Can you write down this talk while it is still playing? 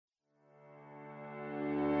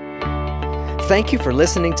Thank you for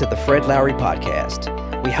listening to the Fred Lowry Podcast.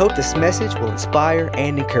 We hope this message will inspire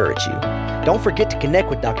and encourage you. Don't forget to connect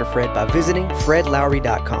with Dr. Fred by visiting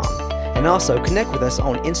fredlowry.com. And also connect with us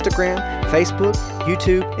on Instagram, Facebook,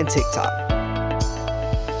 YouTube, and TikTok.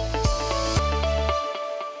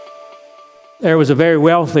 There was a very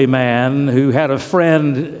wealthy man who had a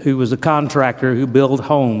friend who was a contractor who built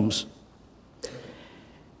homes.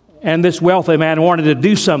 And this wealthy man wanted to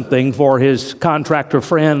do something for his contractor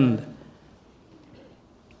friend.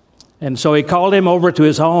 And so he called him over to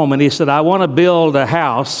his home and he said, I want to build a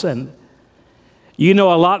house, and you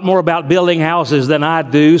know a lot more about building houses than I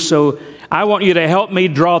do, so I want you to help me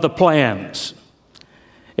draw the plans.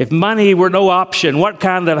 If money were no option, what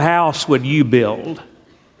kind of house would you build?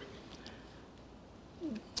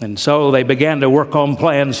 And so they began to work on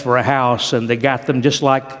plans for a house, and they got them just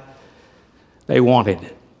like they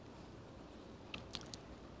wanted.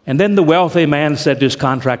 And then the wealthy man said to his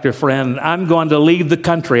contractor friend, I'm going to leave the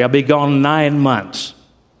country. I'll be gone 9 months,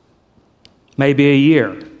 maybe a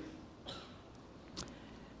year.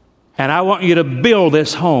 And I want you to build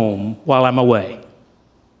this home while I'm away.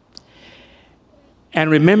 And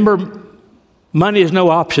remember, money is no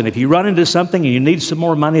option. If you run into something and you need some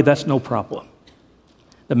more money, that's no problem.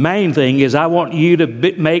 The main thing is I want you to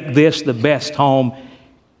make this the best home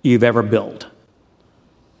you've ever built.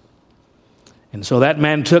 And so that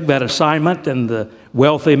man took that assignment, and the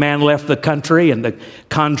wealthy man left the country, and the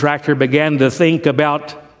contractor began to think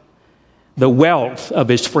about the wealth of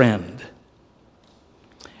his friend.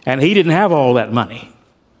 And he didn't have all that money.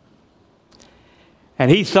 And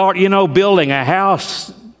he thought, building a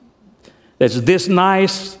house that's this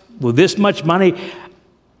nice with this much money,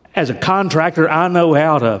 as a contractor, I know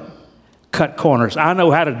how to cut corners. I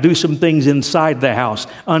know how to do some things inside the house,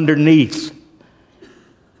 underneath,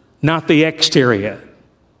 not the exterior.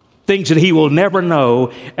 Things that he will never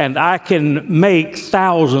know, and I can make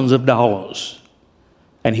thousands of dollars,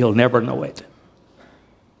 and he'll never know it.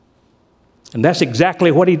 And that's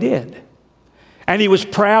exactly what he did. And he was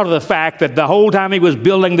proud of the fact that the whole time he was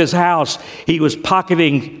building this house, he was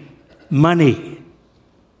pocketing money.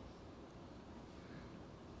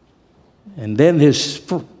 And then his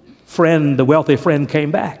friend, the wealthy friend,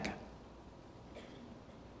 came back.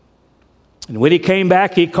 And when he came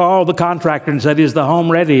back, he called the contractor and said, is the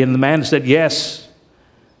home ready? And the man said, yes.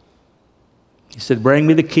 He said, bring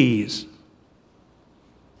me the keys.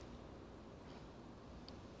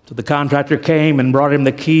 So the contractor came and brought him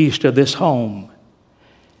the keys to this home.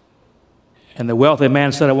 And the wealthy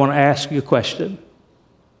man said, I want to ask you a question.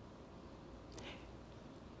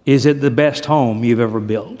 Is it the best home you've ever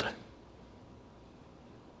built?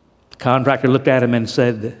 The contractor looked at him and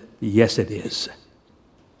said, yes, it is.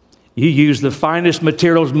 You used the finest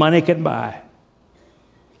materials money can buy.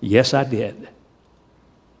 Yes, I did.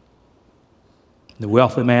 The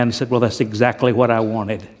wealthy man said, well, that's exactly what I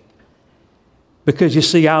wanted. Because you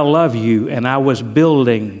see, I love you, and I was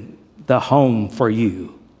building the home for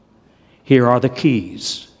you. Here are the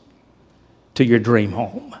keys to your dream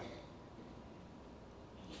home.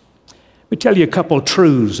 Let me tell you a couple of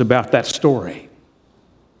truths about that story.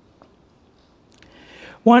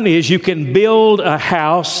 One is you can build a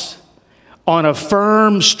house on a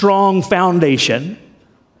firm, strong foundation,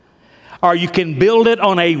 or you can build it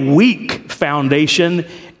on a weak foundation,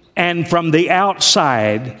 and from the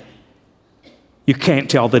outside, you can't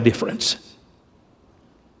tell the difference.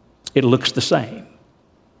 It looks the same.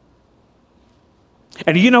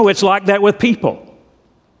 And it's like that with people.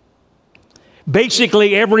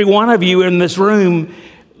 Basically, every one of you in this room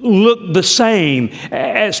look the same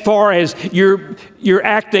as far as you're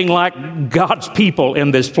acting like God's people in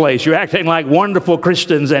this place. You're acting like wonderful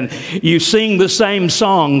Christians, and you sing the same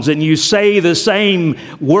songs, and you say the same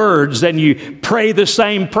words, and you pray the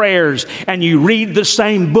same prayers, and you read the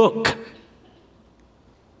same book.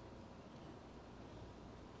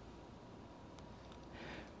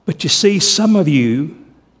 But you see, some of you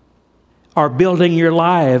are building your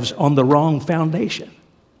lives on the wrong foundation.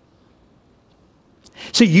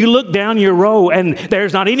 See, you look down your row, and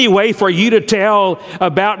there's not any way for you to tell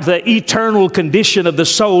about the eternal condition of the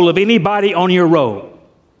soul of anybody on your row.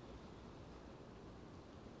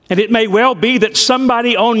 And it may well be that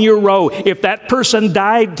somebody on your row, if that person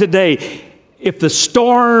died today, if the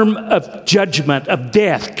storm of judgment, of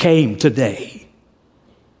death came today,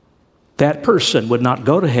 that person would not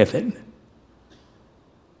go to heaven,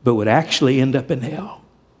 but would actually end up in hell.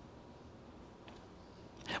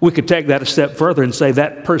 We could take that a step further and say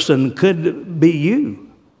that person could be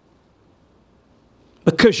you.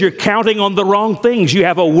 Because you're counting on the wrong things. You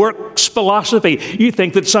have a works philosophy. You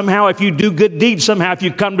think that somehow if you do good deeds, somehow if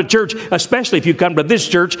you come to church, especially if you come to this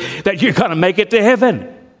church, that you're going to make it to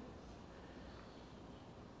heaven.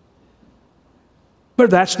 But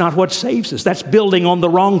that's not what saves us. That's building on the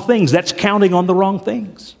wrong things. That's counting on the wrong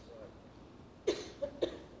things.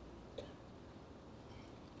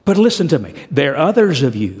 But listen to me. There are others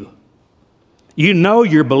of you. You know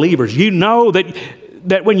you're believers. You know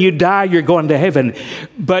that when you die, you're going to heaven.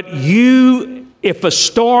 But if a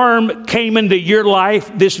storm came into your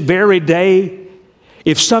life this very day,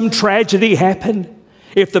 if some tragedy happened,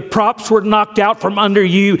 if the props were knocked out from under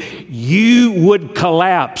you, you would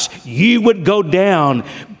collapse. You would go down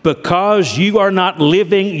because you are not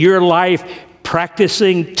living your life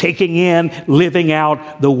practicing, taking in, living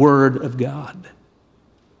out the Word of God.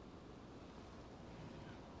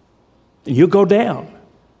 And you'll go down.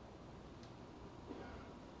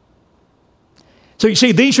 So you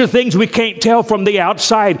see, these are things we can't tell from the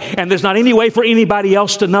outside, and there's not any way for anybody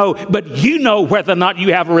else to know, but you know whether or not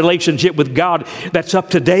you have a relationship with God that's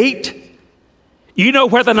up to date. You know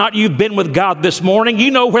whether or not you've been with God this morning.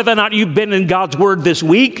 You know whether or not you've been in God's Word this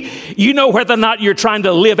week. You know whether or not you're trying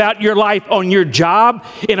to live out your life on your job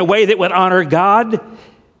in a way that would honor God.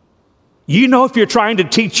 You know if you're trying to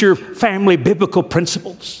teach your family biblical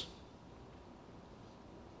principles.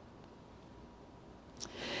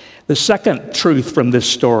 The second truth from this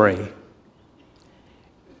story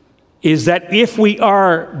is that if we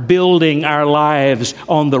are building our lives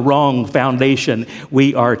on the wrong foundation,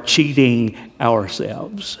 we are cheating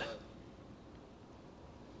ourselves.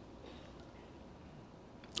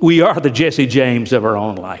 We are the Jesse James of our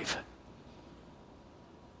own life.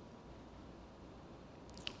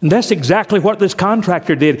 And that's exactly what this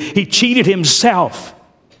contractor did. He cheated himself.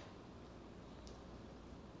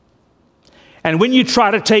 And when you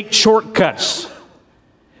try to take shortcuts,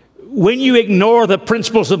 when you ignore the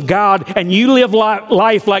principles of God and you live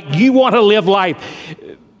life like you want to live life,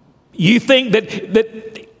 you think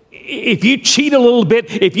that if you cheat a little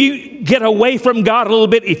bit, if you get away from God a little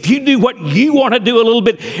bit, if you do what you want to do a little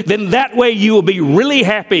bit, then that way you will be really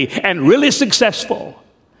happy and really successful.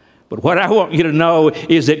 But what I want you to know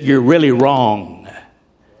is that you're really wrong.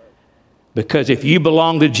 Because if you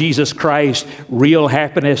belong to Jesus Christ, real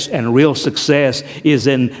happiness and real success is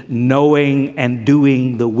in knowing and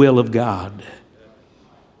doing the will of God.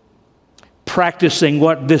 Practicing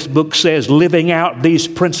what this book says, living out these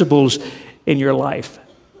principles in your life.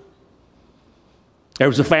 There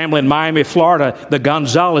was a family in Miami, Florida, the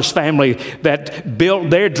Gonzalez family, that built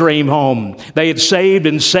their dream home. They had saved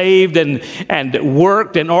and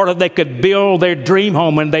worked in order they could build their dream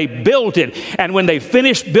home, and they built it. And when they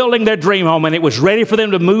finished building their dream home and it was ready for them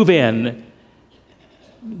to move in,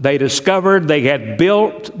 they discovered they had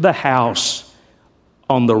built the house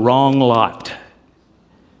on the wrong lot.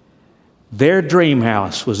 Their dream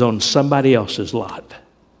house was on somebody else's lot.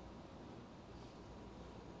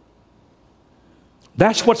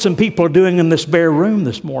 That's what some people are doing in this bare room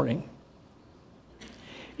this morning.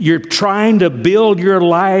 You're trying to build your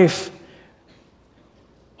life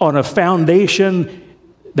on a foundation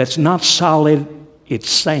that's not solid, it's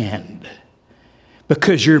sand.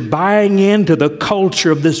 Because you're buying into the culture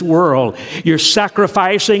of this world. You're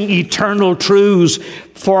sacrificing eternal truths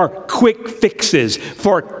for quick fixes,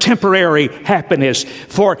 for temporary happiness,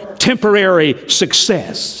 for temporary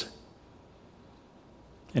success.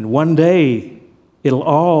 And one day, it'll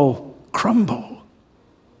all crumble.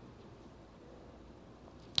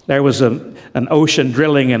 There was an ocean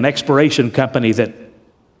drilling and exploration company that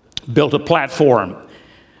built a platform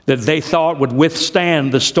that they thought would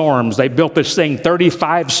withstand the storms. They built this thing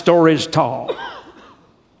 35 stories tall.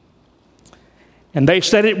 And they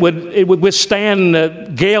said it would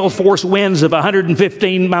withstand gale force winds of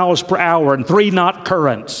 115 miles per hour and 3-knot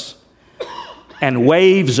currents and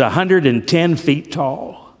waves 110 feet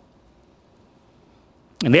tall.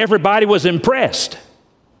 And everybody was impressed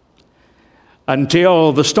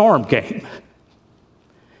until the storm came.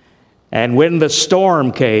 And when the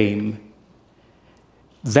storm came,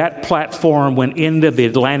 that platform went into the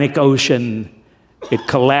Atlantic Ocean. It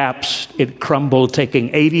collapsed, it crumbled,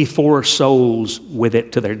 taking 84 souls with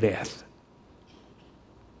it to their death.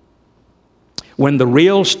 When the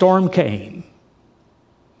real storm came,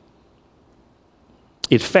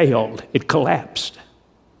 it failed, it collapsed.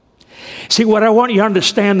 See, what I want you to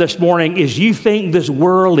understand this morning is you think this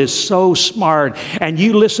world is so smart, and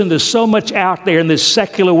you listen to so much out there in this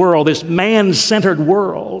secular world, this man-centered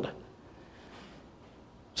world.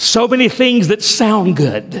 So many things that sound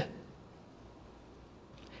good.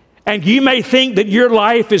 And you may think that your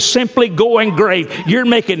life is simply going great. You're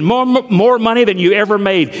making more money than you ever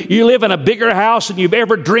made. You live in a bigger house than you've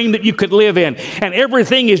ever dreamed that you could live in. And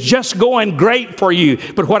everything is just going great for you.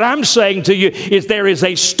 But what I'm saying to you is there is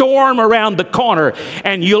a storm around the corner,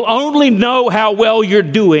 and you'll only know how well you're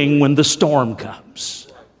doing when the storm comes.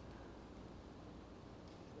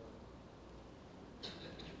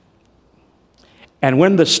 And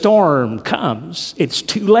when the storm comes, it's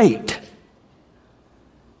too late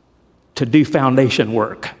to do foundation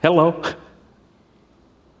work. Hello?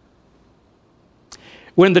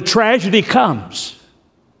 When the tragedy comes,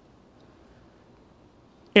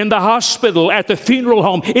 in the hospital, at the funeral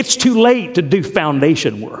home, it's too late to do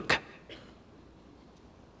foundation work.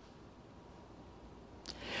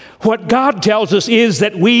 What God tells us is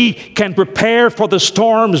that we can prepare for the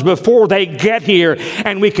storms before they get here,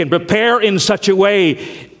 and we can prepare in such a way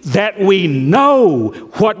that we know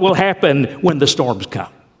what will happen when the storms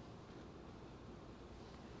come.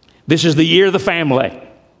 This is the year of the family.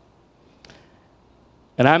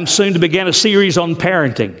 And I'm soon to begin a series on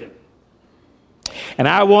parenting. And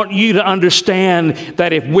I want you to understand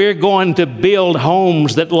that if we're going to build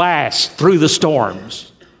homes that last through the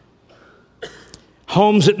storms,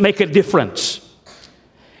 homes that make a difference,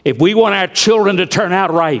 if we want our children to turn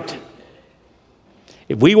out right,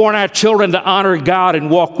 if we want our children to honor God and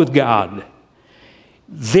walk with God,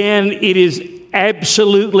 then it is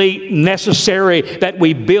absolutely necessary that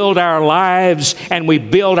we build our lives and we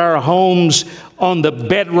build our homes on the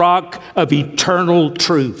bedrock of eternal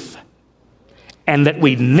truth, and that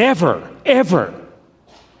we never, ever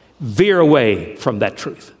veer away from that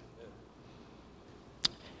truth.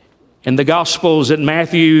 In the Gospels, in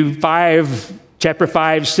Matthew 5, chapter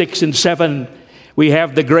 5, 6, and 7, we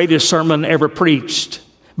have the greatest sermon ever preached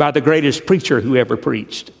by the greatest preacher who ever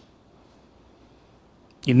preached.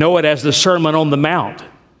 You know it as the Sermon on the Mount.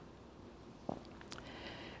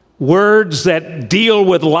 Words that deal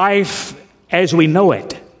with life as we know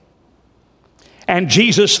it. And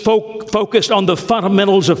Jesus focused on the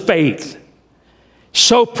fundamentals of faith,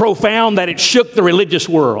 so profound that it shook the religious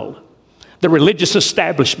world, the religious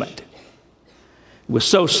establishment. It was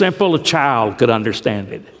so simple a child could understand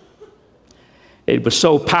it. It was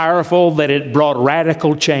so powerful that it brought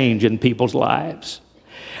radical change in people's lives.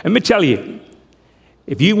 Let me tell you,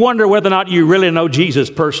 if you wonder whether or not you really know Jesus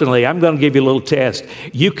personally, I'm going to give you a little test.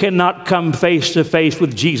 You cannot come face to face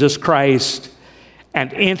with Jesus Christ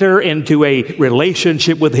and enter into a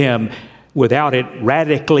relationship with Him without it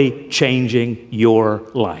radically changing your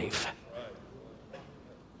life.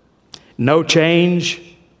 No change,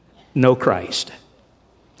 no Christ.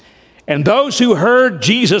 And those who heard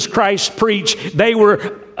Jesus Christ preach, they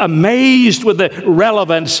were amazed with the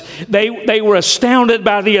relevance. They were astounded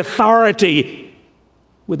by the authority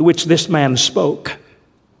with which this man spoke.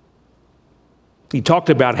 He talked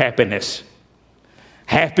about happiness.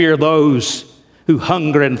 Happy are those who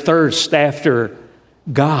hunger and thirst after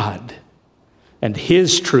God and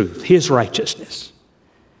His truth, His righteousness.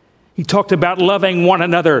 He talked about loving one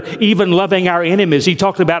another, even loving our enemies. He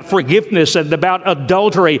talked about forgiveness and about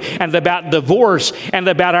adultery and about divorce and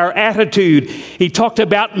about our attitude. He talked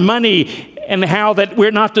about money and how that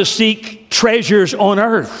we're not to seek treasures on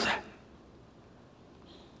earth.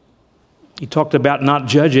 He talked about not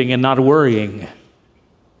judging and not worrying.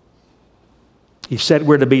 He said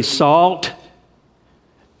we're to be salt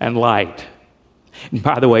and light. And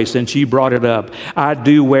by the way, since you brought it up, I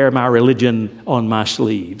do wear my religion on my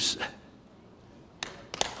sleeves.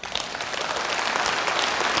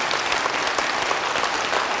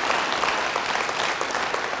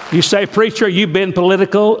 You say, preacher, you've been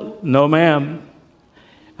political? No, ma'am.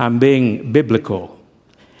 I'm being biblical.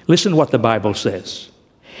 Listen to what the Bible says.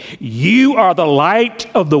 You are the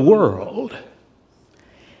light of the world.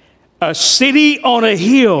 A city on a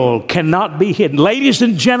hill cannot be hidden. Ladies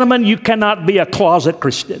and gentlemen, you cannot be a closet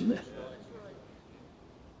Christian.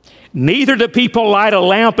 Neither do people light a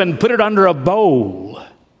lamp and put it under a bowl.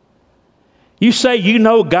 You say you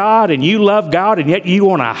know God and you love God, and yet you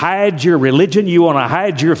want to hide your religion, you want to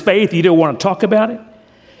hide your faith, you don't want to talk about it.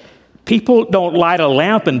 People don't light a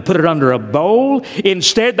lamp and put it under a bowl.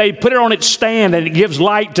 Instead, they put it on its stand, and it gives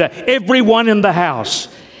light to everyone in the house.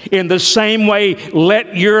 In the same way,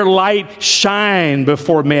 let your light shine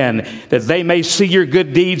before men, that they may see your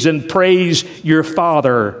good deeds and praise your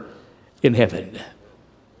Father in heaven.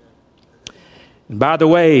 And by the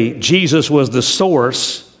way, Jesus was the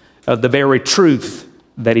source of the very truth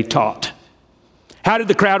that He taught. How did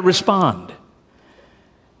the crowd respond?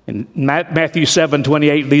 In Matthew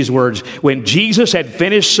 7:28, these words, when Jesus had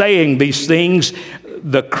finished saying these things,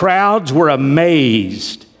 the crowds were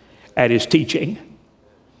amazed at His teaching.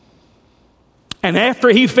 And after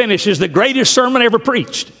he finishes the greatest sermon ever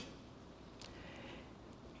preached,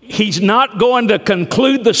 he's not going to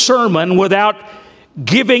conclude the sermon without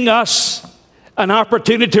giving us an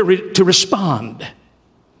opportunity to respond.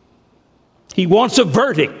 He wants a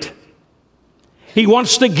verdict. He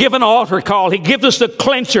wants to give an altar call. He gives us the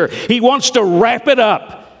clincher. He wants to wrap it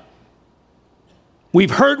up.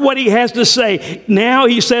 We've heard what he has to say. Now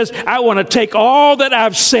he says, I want to take all that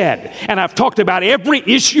I've said, and I've talked about every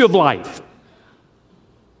issue of life,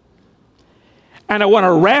 and I want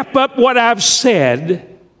to wrap up what I've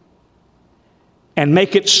said and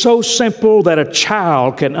make it so simple that a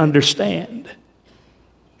child can understand.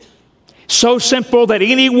 So simple that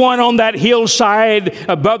anyone on that hillside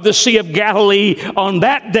above the Sea of Galilee on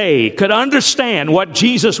that day could understand what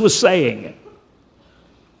Jesus was saying.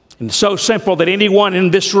 And so simple that anyone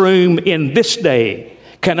in this room in this day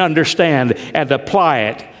can understand and apply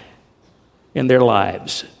it in their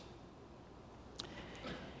lives.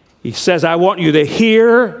 He says, I want you to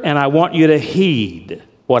hear and I want you to heed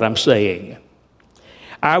what I'm saying.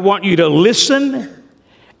 I want you to listen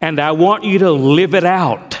and I want you to live it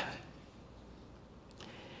out.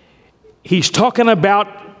 He's talking about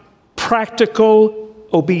practical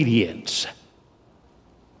obedience.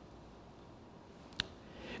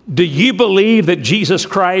 Do you believe that Jesus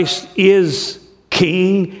Christ is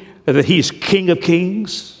King, or that He's King of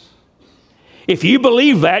Kings? If you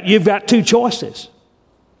believe that, you've got two choices.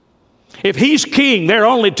 If He's King, there are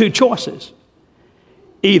only two choices.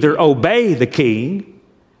 Either obey the King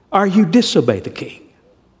or you disobey the King.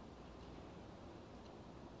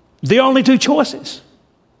 The only two choices.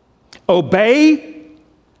 Obey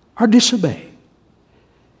or disobey.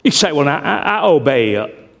 You say, well, I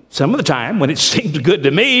obey some of the time when it seems good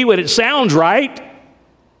to me, when it sounds right.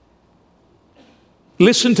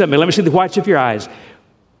 Listen to me. Let me see the whites of your eyes.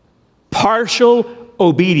 Partial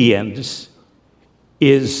obedience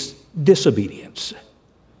is disobedience.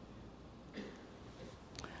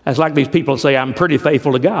 That's like these people say, I'm pretty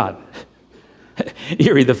faithful to God.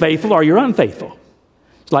 You're either faithful or you're unfaithful.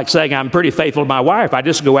 It's like saying, I'm pretty faithful to my wife. I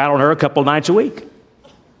just go out on her a couple nights a week.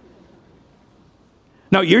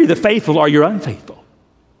 No, you're either faithful or you're unfaithful.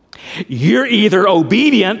 You're either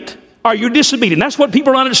obedient or you're disobedient. That's what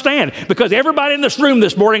people don't understand, because everybody in this room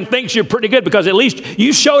this morning thinks you're pretty good because at least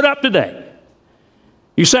you showed up today.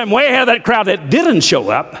 You say, I'm way ahead of that crowd that didn't show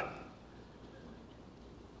up.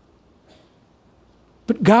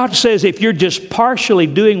 But God says if you're just partially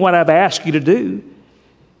doing what I've asked you to do,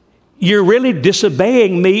 you're really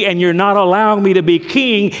disobeying me and you're not allowing me to be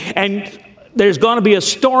king, and there's going to be a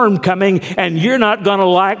storm coming and you're not going to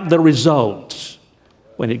like the results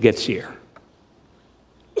when it gets here.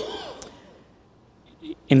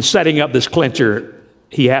 In setting up this clincher,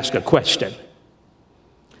 he asked a question.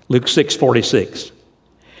 Luke 6:46.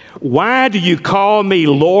 Why do you call me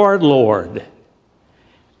Lord, Lord,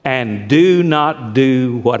 and do not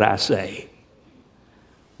do what I say?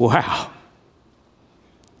 Wow.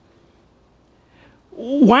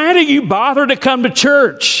 Why do you bother to come to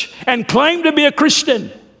church and claim to be a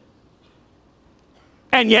Christian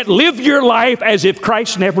and yet live your life as if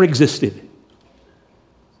Christ never existed?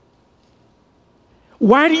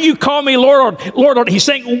 Why do you call me Lord, Lord, Lord? He's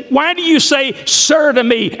saying, why do you say, sir, to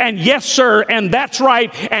me, and yes, sir, and that's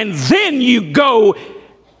right, and then you go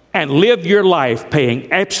and live your life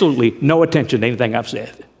paying absolutely no attention to anything I've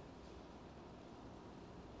said?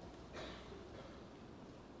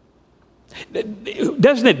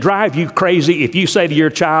 Doesn't it drive you crazy if you say to your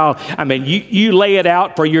child, you lay it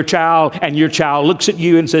out for your child, and your child looks at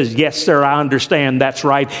you and says, yes, sir, I understand, that's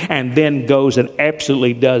right, and then goes and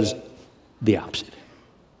absolutely does the opposite?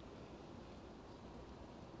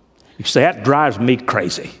 You say, that drives me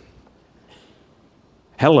crazy.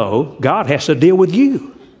 Hello, God has to deal with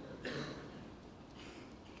you.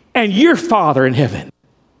 And your Father in heaven.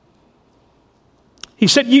 He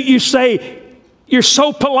said, you say, you're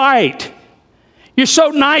so polite. You're so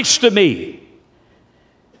nice to me.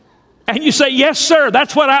 And you say, yes, sir,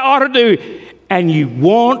 that's what I ought to do. And you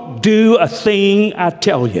won't do a thing I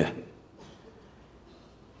tell you.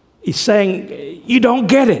 He's saying, you don't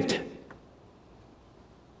get it.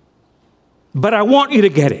 But I want you to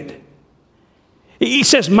get it. He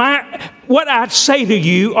says, what I say to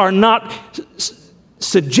you are not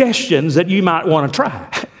suggestions that you might want to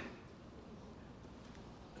try.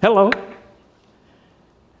 Hello?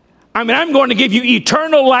 I'm going to give you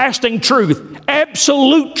eternal, lasting truth,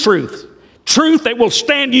 absolute truth, truth that will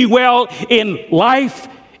stand you well in life,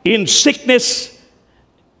 in sickness,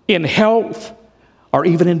 in health, or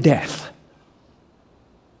even in death.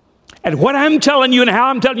 And what I'm telling you and how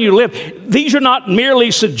I'm telling you to live, these are not merely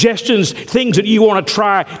suggestions, things that you want to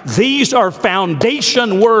try. These are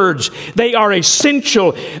foundation words. They are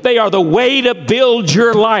essential. They are the way to build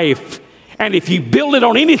your life. And if you build it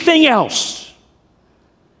on anything else,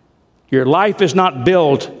 your life is not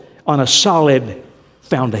built on a solid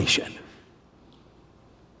foundation.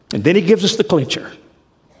 And then he gives us the clincher.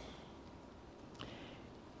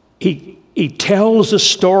 He tells a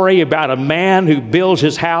story about a man who builds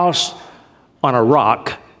his house on a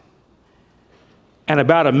rock and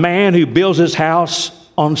about a man who builds his house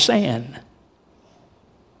on sand.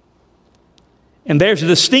 And there's a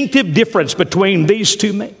distinctive difference between these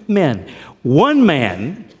two men. One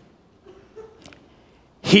man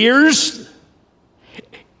hears,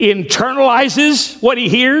 internalizes what he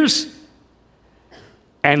hears,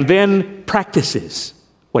 and then practices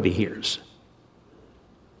what he hears.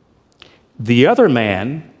 The other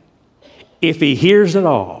man, if he hears at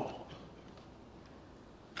all,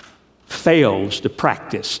 fails to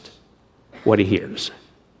practice what he hears.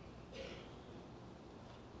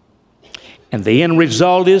 And the end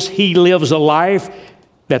result is he lives a life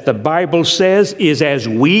that the Bible says is as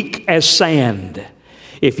weak as sand.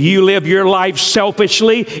 If you live your life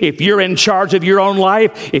selfishly, if you're in charge of your own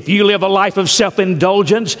life, if you live a life of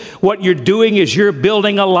self-indulgence, what you're doing is you're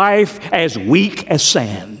building a life as weak as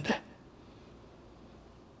sand.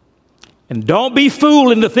 And don't be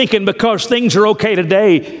fooled into thinking because things are okay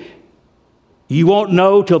today, you won't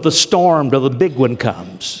know till the storm, till the big one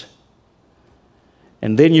comes.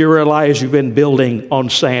 And then you realize you've been building on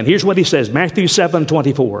sand. Here's what he says, Matthew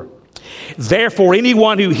 7:24. Therefore,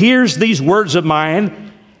 anyone who hears these words of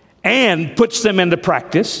mine and puts them into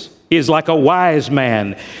practice is like a wise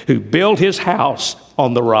man who built his house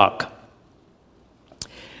on the rock.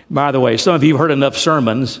 By the way, some of you have heard enough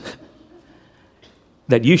sermons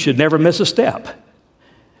that you should never miss a step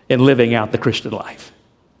in living out the Christian life.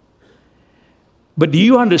 But do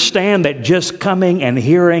you understand that just coming and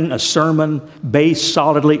hearing a sermon based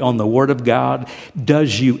solidly on the Word of God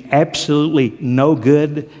does you absolutely no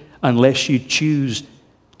good unless you choose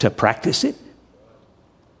to practice it?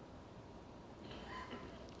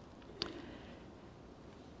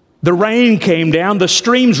 The rain came down, the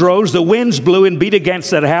streams rose, the winds blew and beat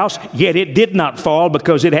against that house, yet it did not fall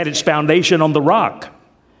because it had its foundation on the rock.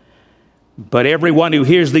 But everyone who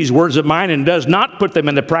hears these words of mine and does not put them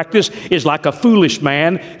into practice is like a foolish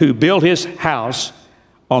man who built his house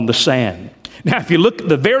on the sand. Now, if you look,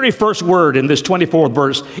 the very first word in this 24th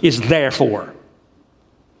verse is therefore.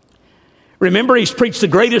 Remember, he's preached the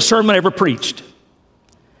greatest sermon ever preached.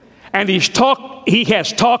 And he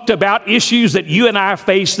has talked about issues that you and I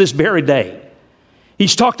face this very day.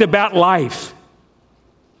 He's talked about life.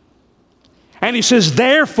 And he says,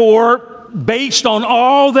 therefore, based on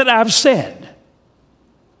all that I've said,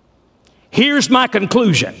 here's my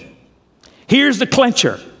conclusion. Here's the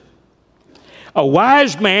clincher. A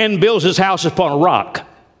wise man builds his house upon a rock.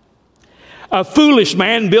 A foolish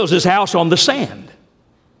man builds his house on the sand.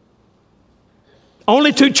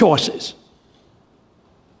 Only two choices.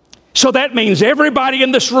 So that means everybody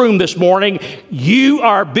in this room this morning, you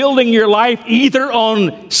are building your life either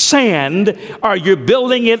on sand or you're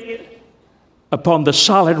building it upon the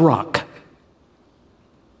solid rock.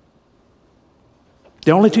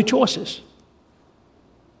 The only two choices.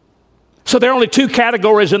 So there are only two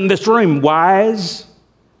categories in this room, wise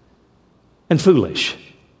and foolish.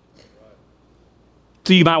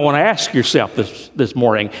 So you might want to ask yourself this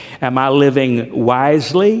morning, am I living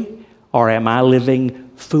wisely or am I living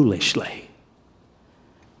foolishly?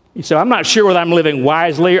 You say, I'm not sure whether I'm living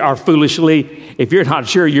wisely or foolishly. If you're not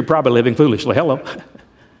sure, you're probably living foolishly. Hello.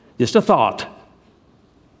 Just a thought.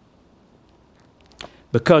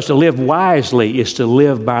 Because to live wisely is to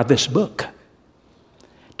live by this book,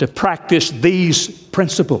 to practice these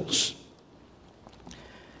principles.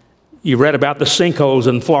 You read about the sinkholes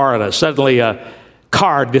in Florida. Suddenly a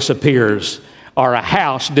car disappears, or a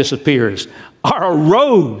house disappears, or a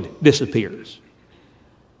road disappears.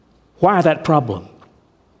 Why that problem?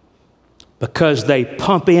 Because they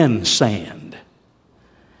pump in sand.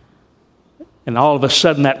 And all of a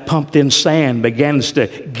sudden that pumped in sand begins to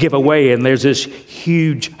give away and there's this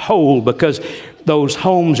huge hole because those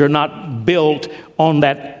homes are not built on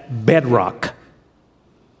that bedrock.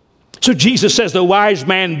 So Jesus says the wise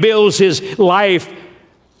man builds his life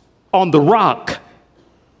on the rock.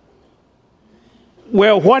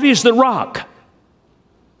 Well, what is the rock?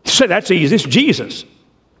 So that's easy. It's Jesus.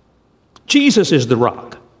 Jesus is the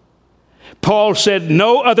rock. Paul said,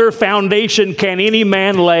 no other foundation can any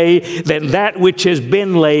man lay than that which has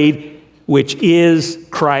been laid, which is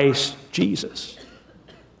Christ Jesus.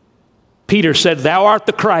 Peter said, "Thou art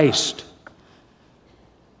the Christ."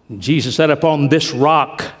 And Jesus said, "Upon this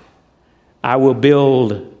rock I will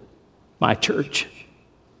build my church."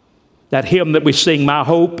 That hymn that we sing, "My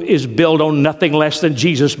hope is built on nothing less than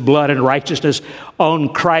Jesus' blood and righteousness. On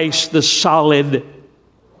Christ the solid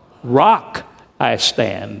rock I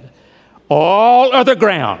stand. All other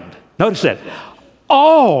ground," notice that,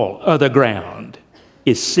 "all other ground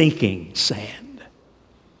is sinking sand."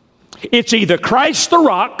 It's either Christ the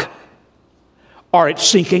rock or it's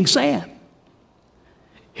sinking sand.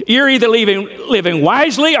 You're either living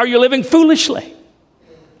wisely or you're living foolishly.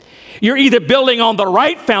 You're either building on the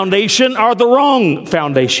right foundation or the wrong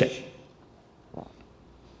foundation.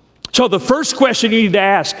 So the first question you need to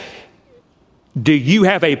ask, do you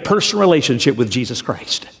have a personal relationship with Jesus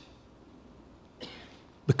Christ?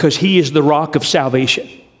 Because He is the rock of salvation.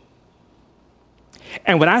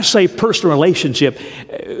 And when I say personal relationship,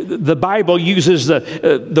 the Bible uses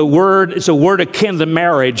the word, it's a word akin to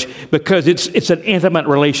marriage because it's an intimate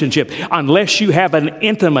relationship. Unless you have an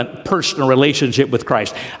intimate personal relationship with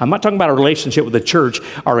Christ. I'm not talking about a relationship with the church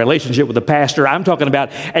or a relationship with the pastor. I'm talking about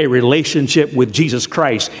a relationship with Jesus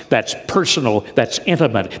Christ that's personal, that's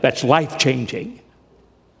intimate, that's life-changing.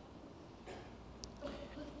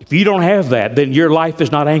 If you don't have that, then your life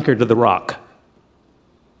is not anchored to the rock.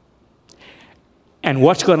 And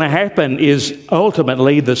what's going to happen is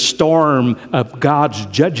ultimately the storm of God's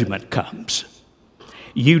judgment comes.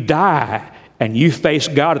 You die and you face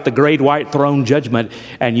God at the great white throne judgment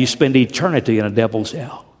and you spend eternity in a devil's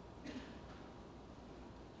hell.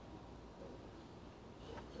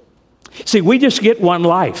 See, we just get one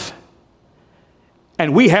life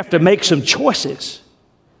and we have to make some choices.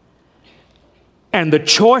 And the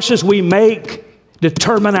choices we make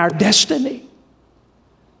determine our destiny.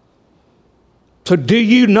 So do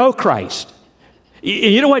you know Christ?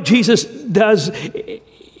 You know what Jesus does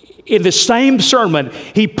in the same sermon?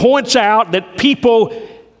 He points out that people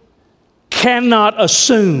cannot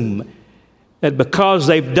assume that because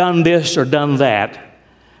they've done this or done that,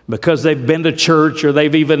 because they've been to church or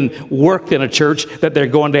they've even worked in a church, that they're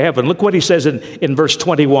going to heaven. Look what he says in verse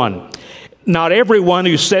 21. "Not everyone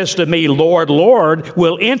who says to me, 'Lord, Lord,'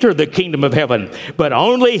 will enter the kingdom of heaven, but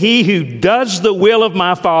only he who does the will of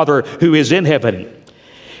my Father who is in heaven.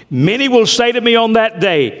 Many will say to me on that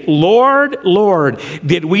day, 'Lord, Lord,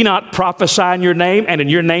 did we not prophesy in your name and in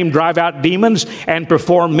your name drive out demons and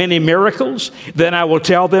perform many miracles?' Then I will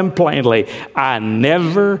tell them plainly, 'I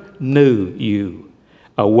never knew you.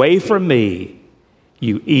 Away from me,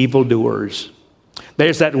 you evildoers.'"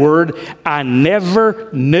 There's that word, "I never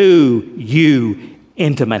knew you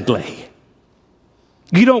intimately."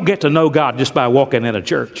 You don't get to know God just by walking in a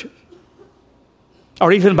church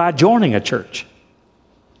or even by joining a church.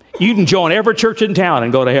 You can join every church in town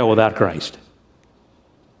and go to hell without Christ.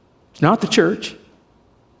 It's not the church.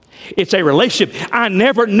 It's a relationship. I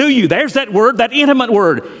never knew you. There's that word, that intimate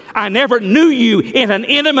word. I never knew you in an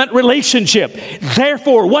intimate relationship.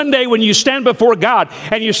 Therefore, one day when you stand before God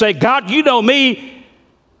and you say, "God, you know me.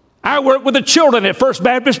 I work with the children at First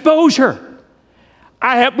Baptist Bossier.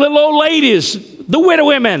 I help little old ladies, the widow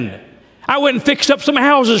women. I went and fixed up some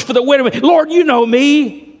houses for the widow women. Lord, you know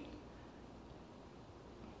me."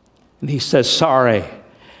 And he says, "Sorry,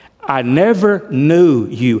 I never knew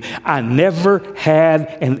you. I never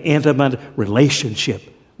had an intimate relationship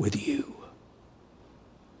with you.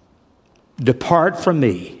 Depart from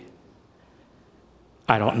me.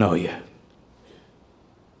 I don't know you."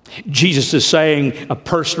 Jesus is saying a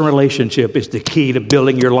personal relationship is the key to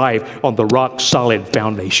building your life on the rock-solid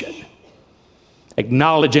foundation.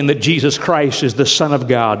 Acknowledging that Jesus Christ is the Son of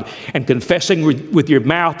God and confessing with your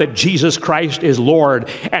mouth that Jesus Christ is Lord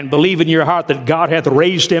and believe in your heart that God hath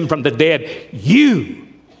raised him from the dead, you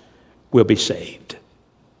will be saved.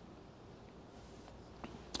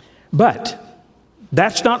 But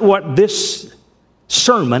that's not what this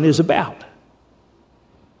sermon is about.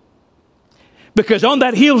 Because on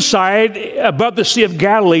that hillside above the Sea of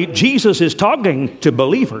Galilee, Jesus is talking to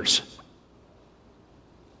believers.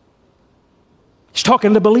 He's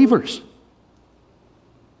talking to believers.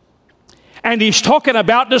 And he's talking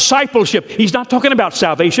about discipleship. He's not talking about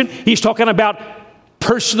salvation. He's talking about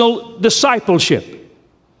personal discipleship,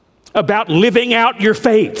 about living out your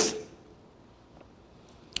faith.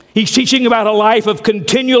 He's teaching about a life of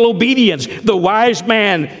continual obedience. The wise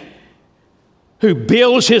man who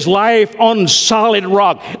builds his life on solid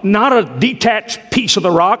rock, not a detached piece of the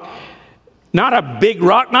rock, not a big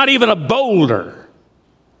rock, not even a boulder,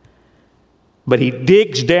 but he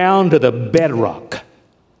digs down to the bedrock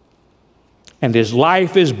And his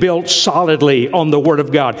life is built solidly on the Word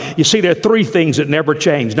of God. You see, there are three things that never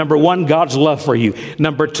change. Number one, God's love for you.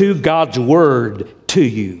 Number two, God's Word to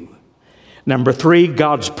you. Number three,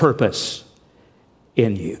 God's purpose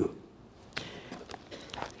in you.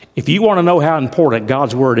 If you want to know how important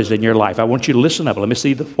God's Word is in your life, I want you to listen up. Let me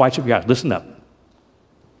see the whites of your eyes. Listen up.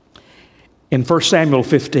 In 1 Samuel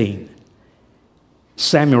 15,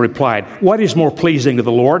 Samuel replied, "What is more pleasing to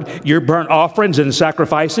the Lord, your burnt offerings and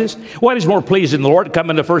sacrifices? What is more pleasing to the Lord,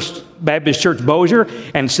 coming to First Baptist Church Bossier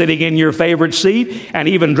and sitting in your favorite seat and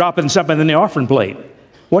even dropping something in the offering plate?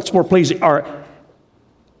 What's more pleasing? Our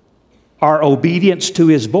obedience to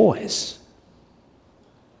his voice.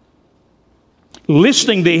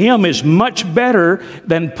 Listening to him is much better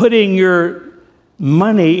than putting your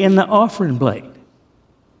money in the offering plate."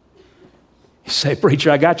 You say,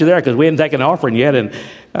 "Preacher, I got you there because we hadn't taken an offering yet, and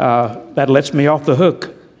that lets me off the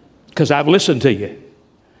hook because I've listened to you."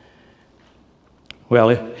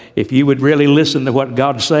 Well, if you would really listen to what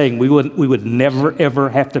God's saying, we would never, ever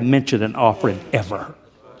have to mention an offering, ever.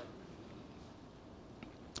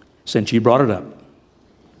 Since you brought it up.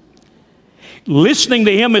 Listening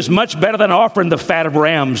to him is much better than offering the fat of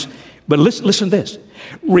rams. But listen to this.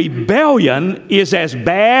 Rebellion is as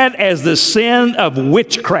bad as the sin of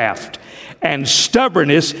witchcraft. And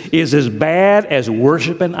stubbornness is as bad as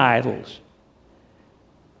worshiping idols.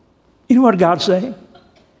 You know what God's saying?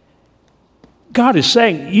 God is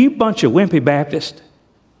saying, you bunch of wimpy Baptists,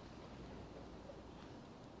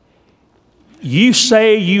 you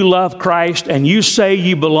say you love Christ and you say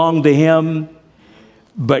you belong to him,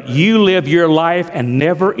 but you live your life and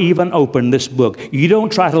never even open this book. You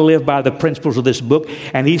don't try to live by the principles of this book.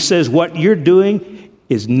 And he says what you're doing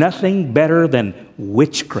is nothing better than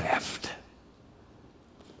witchcraft.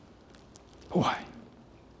 Boy,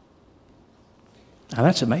 now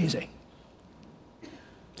that's amazing.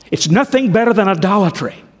 It's nothing better than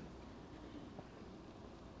idolatry.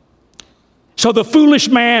 So the foolish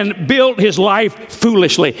man built his life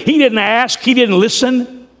foolishly. He didn't ask, he didn't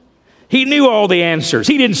listen. He knew all the answers.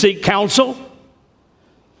 He didn't seek counsel.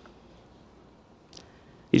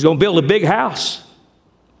 He's going to build a big house.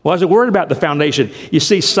 Wasn't worried about the foundation. You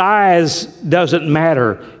see, size doesn't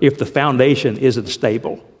matter if the foundation isn't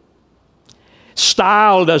stable.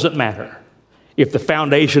 Style doesn't matter if the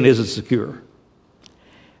foundation isn't secure.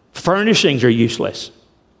 Furnishings are useless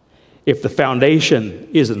if the foundation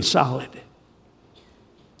isn't solid.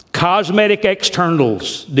 Cosmetic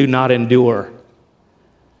externals do not endure.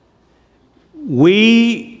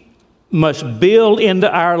 We must build into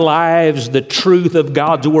our lives the truth of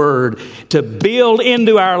God's Word. To build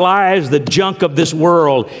into our lives the junk of this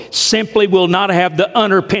world simply will not have the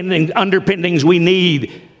underpinnings we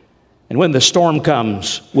need. And when the storm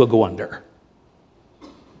comes, we'll go under.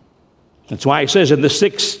 That's why he says in the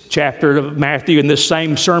 6th chapter of Matthew in this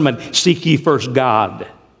same sermon, seek ye first God.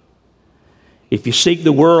 If you seek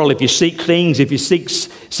the world, if you seek things, if you seek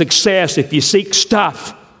success, if you seek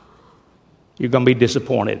stuff, you're going to be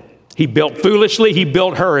disappointed. He built foolishly, he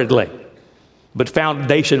built hurriedly. But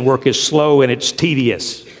foundation work is slow and it's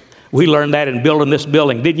tedious. We learned that in building this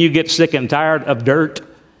building. Didn't you get sick and tired of dirt?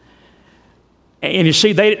 And you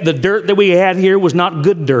see, the dirt that we had here was not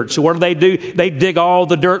good dirt. So what do? They dig all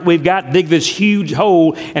the dirt we've got, dig this huge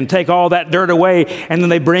hole and take all that dirt away, and then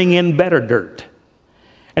they bring in better dirt.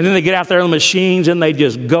 And then they get out there on the machines and they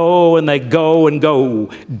just go and they go and go,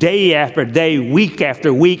 day after day, week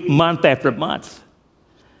after week, month after month.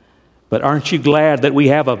 But aren't you glad that we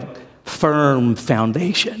have a firm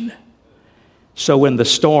foundation? So when the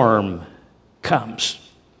storm comes.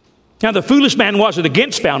 Now, the foolish man wasn't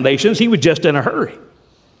against foundations. He was just in a hurry.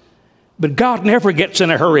 But God never gets in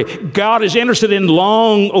a hurry. God is interested in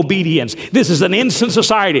long obedience. This is an instant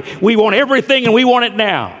society. We want everything and we want it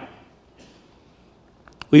now.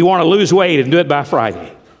 We want to lose weight and do it by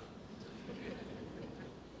Friday.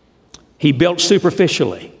 He built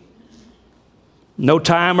superficially. No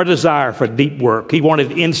time or desire for deep work. He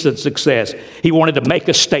wanted instant success. He wanted to make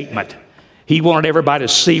a statement. He wanted everybody to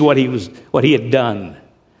see what he had done.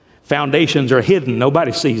 Foundations are hidden.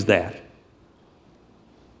 Nobody sees that.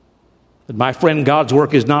 But my friend, God's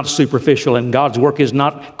work is not superficial and God's work is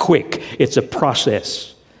not quick. It's a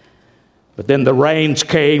process. But then the rains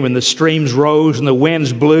came and the streams rose and the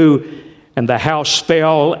winds blew and the house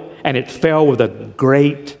fell, and it fell with a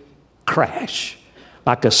great crash,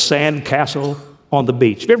 like a sand castle on the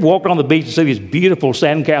beach. Have you ever walked on the beach and see these beautiful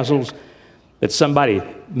sand castles that somebody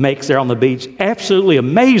makes there on the beach? Absolutely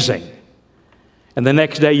amazing. And the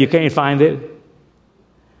next day you can't find it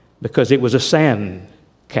because it was a sand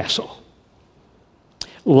castle.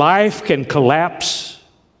 Life can collapse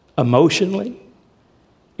emotionally,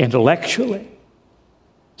 intellectually,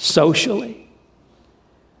 socially,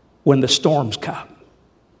 when the storms come.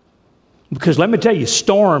 Because let me tell you,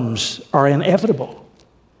 storms are inevitable.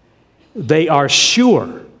 They are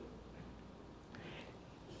sure.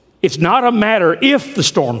 It's not a matter if the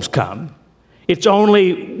storms come. It's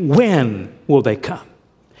only when will they come.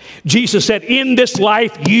 Jesus said, in this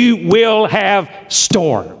life you will have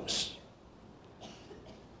storms.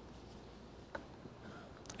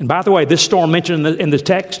 And by the way, this storm mentioned in the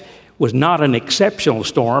text was not an exceptional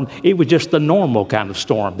storm. It was just the normal kind of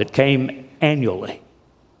storm that came annually.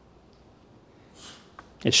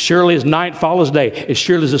 As surely as night follows day, as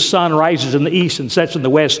surely as the sun rises in the east and sets in the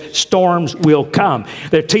west, storms will come.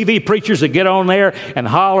 There are TV preachers that get on there and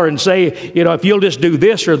holler and say, you know, if you'll just do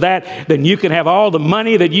this or that, then you can have all the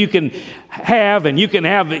money that you can have, and you can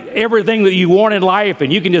have everything that you want in life,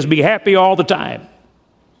 and you can just be happy all the time.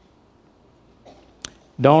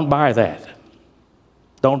 Don't buy that.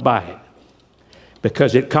 Don't buy it,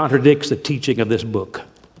 because it contradicts the teaching of this book.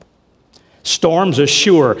 Storms are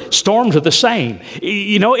sure. Storms are the same.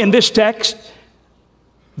 You know, in this text,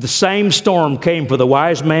 the same storm came for the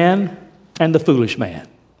wise man and the foolish man.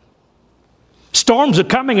 Storms are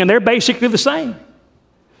coming, and they're basically the same.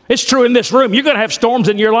 It's true in this room. You're going to have storms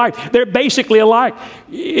in your life. They're basically alike.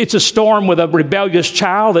 It's a storm with a rebellious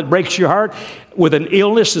child that breaks your heart, with an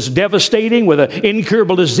illness that's devastating, with an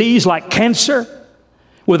incurable disease like cancer,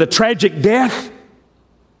 with a tragic death.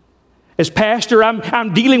 As pastor,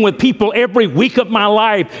 I'm dealing with people every week of my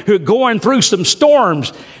life who are going through some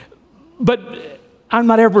storms. But I'm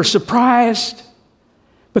not ever surprised,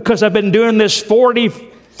 because I've been doing this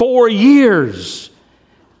 44 years.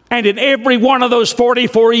 And in every one of those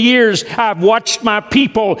 44 years, I've watched my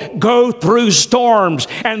people go through storms.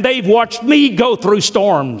 And they've watched me go through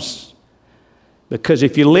storms. Because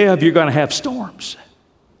if you live, you're going to have storms.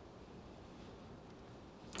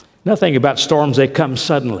 Nothing about storms, they come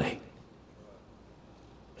suddenly.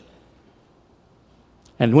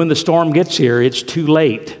 And when the storm gets here, it's too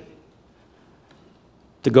late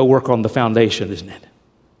to go work on the foundation, isn't it?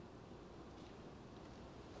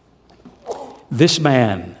 This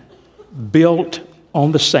man built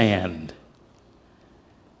on the sand,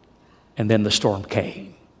 and then the storm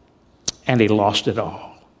came, and he lost it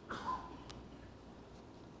all.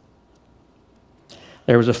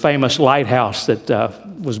 There was a famous lighthouse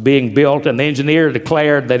that was being built, and the engineer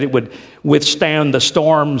declared that it would withstand the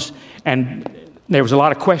storms, and there was a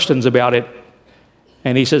lot of questions about it.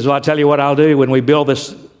 And he says, well, I'll tell you what I'll do when we build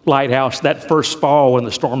this lighthouse. That first fall when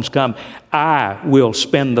the storms come, I will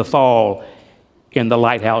spend the fall in the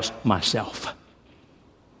lighthouse myself.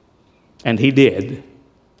 And he did.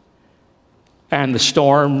 And the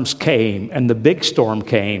storms came, and the big storm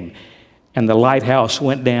came, and the lighthouse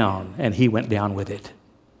went down, and he went down with it.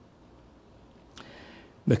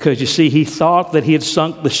 Because you see, he thought that he had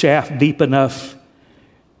sunk the shaft deep enough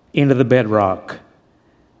into the bedrock,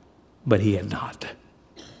 but he had not.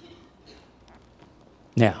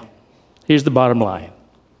 Now, here's the bottom line.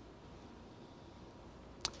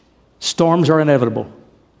 Storms are inevitable.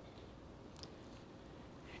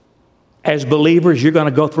 As believers, you're going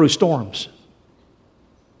to go through storms.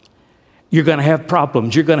 You're going to have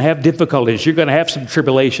problems. You're going to have difficulties. You're going to have some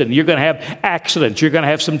tribulation. You're going to have accidents. You're going to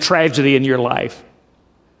have some tragedy in your life.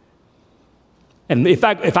 And if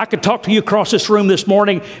I could talk to you across this room this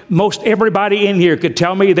morning, most everybody in here could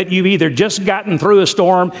tell me that you've either just gotten through a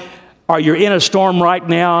storm, or you're in a storm right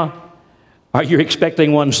now, or you're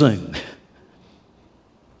expecting one soon.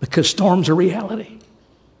 Because storms are reality.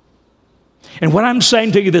 And what I'm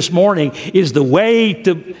saying to you this morning is the way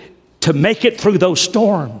to make it through those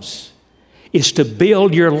storms is to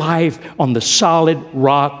build your life on the solid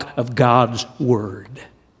rock of God's Word.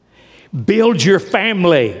 Build your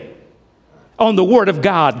family on the Word of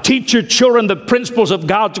God. Teach your children the principles of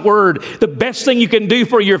God's Word. The best thing you can do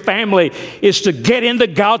for your family is to get into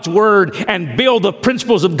God's Word and build the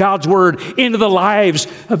principles of God's Word into the lives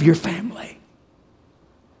of your family.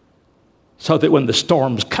 So that when the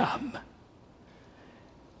storms come,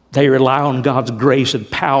 they rely on God's grace and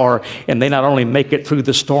power, and they not only make it through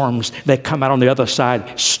the storms, they come out on the other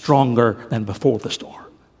side stronger than before the storm.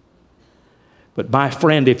 But my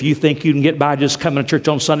friend, if you think you can get by just coming to church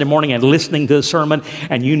on Sunday morning and listening to the sermon,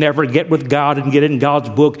 and you never get with God and get in God's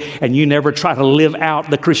book, and you never try to live out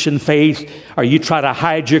the Christian faith, or you try to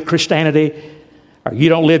hide your Christianity, or you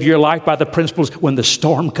don't live your life by the principles, when the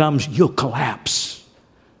storm comes, you'll collapse.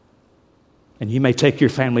 And you may take your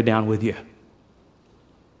family down with you.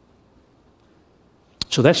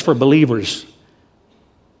 So that's for believers.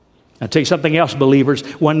 I'll tell you something else, believers.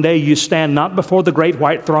 One day you stand not before the great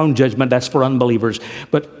white throne judgment, that's for unbelievers,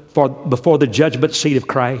 but before the judgment seat of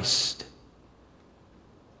Christ.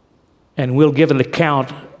 And we'll give an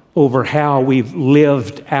account over how we've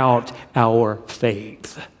lived out our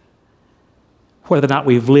faith. Whether or not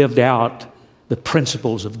we've lived out the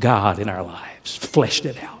principles of God in our lives, fleshed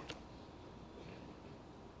it out.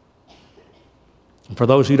 And for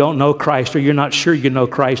those who don't know Christ, or you're not sure you know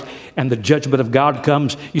Christ, and the judgment of God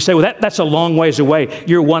comes, you say, well, that's a long ways away.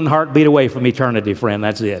 You're one heartbeat away from eternity, friend.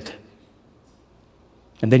 That's it.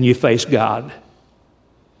 And then you face God.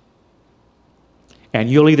 And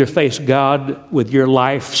you'll either face God with your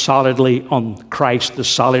life solidly on Christ, the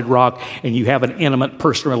solid rock, and you have an intimate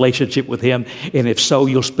personal relationship with Him, and if so,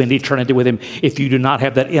 you'll spend eternity with Him. If you do not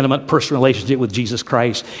have that intimate personal relationship with Jesus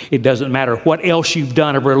Christ, it doesn't matter what else you've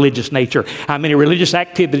done of religious nature, how many religious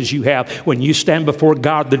activities you have. When you stand before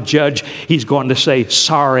God, the judge, He's going to say,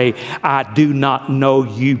 sorry, I do not know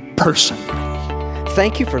you personally.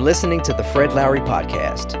 Thank you for listening to the Fred Lowry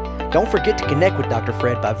Podcast. Don't forget to connect with Dr.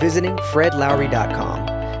 Fred by visiting fredlowry.com,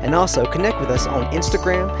 and also connect with us on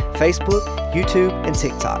Instagram, Facebook, YouTube, and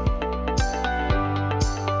TikTok.